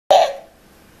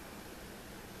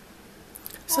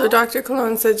So Dr.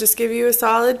 Cologne said just give you a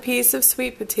solid piece of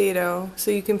sweet potato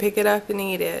so you can pick it up and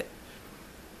eat it.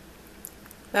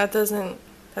 That's not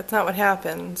what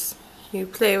happens. You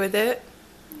play with it.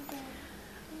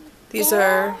 These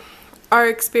are our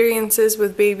experiences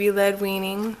with baby-led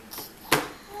weaning.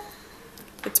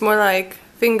 It's more like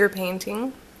finger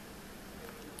painting.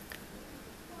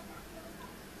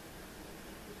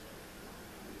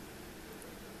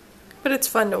 But it's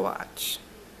fun to watch.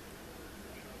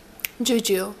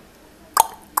 Juju.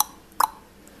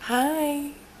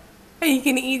 Hi. Are you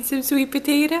gonna eat some sweet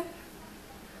potato?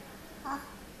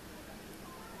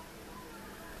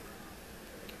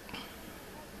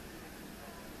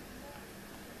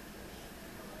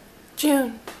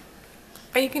 June,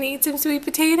 are you gonna eat some sweet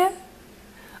potato?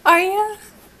 Are ya?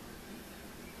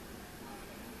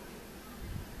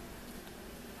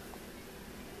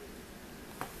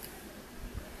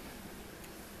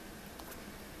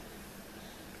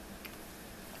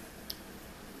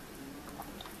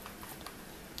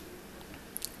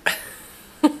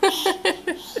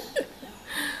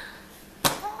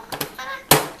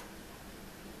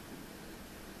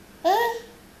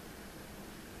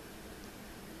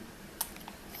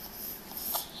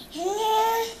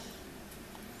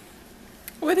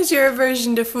 What is your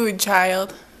aversion to food,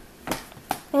 child?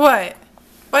 What?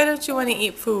 Why don't you want to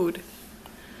eat food?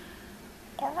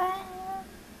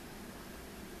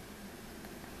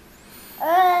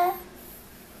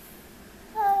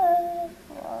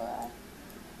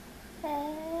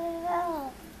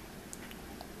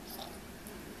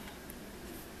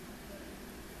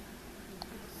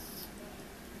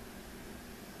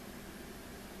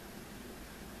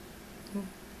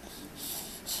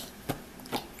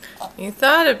 You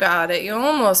thought about it. You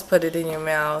almost put it in your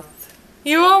mouth.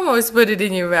 You almost put it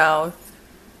in your mouth.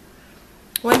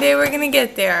 One day we're gonna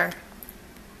get there.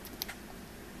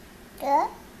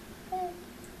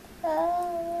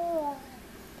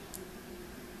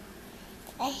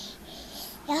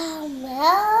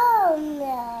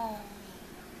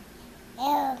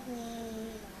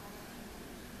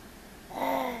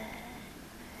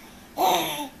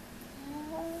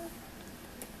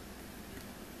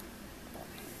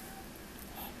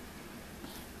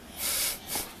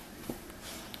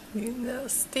 You little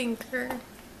stinker.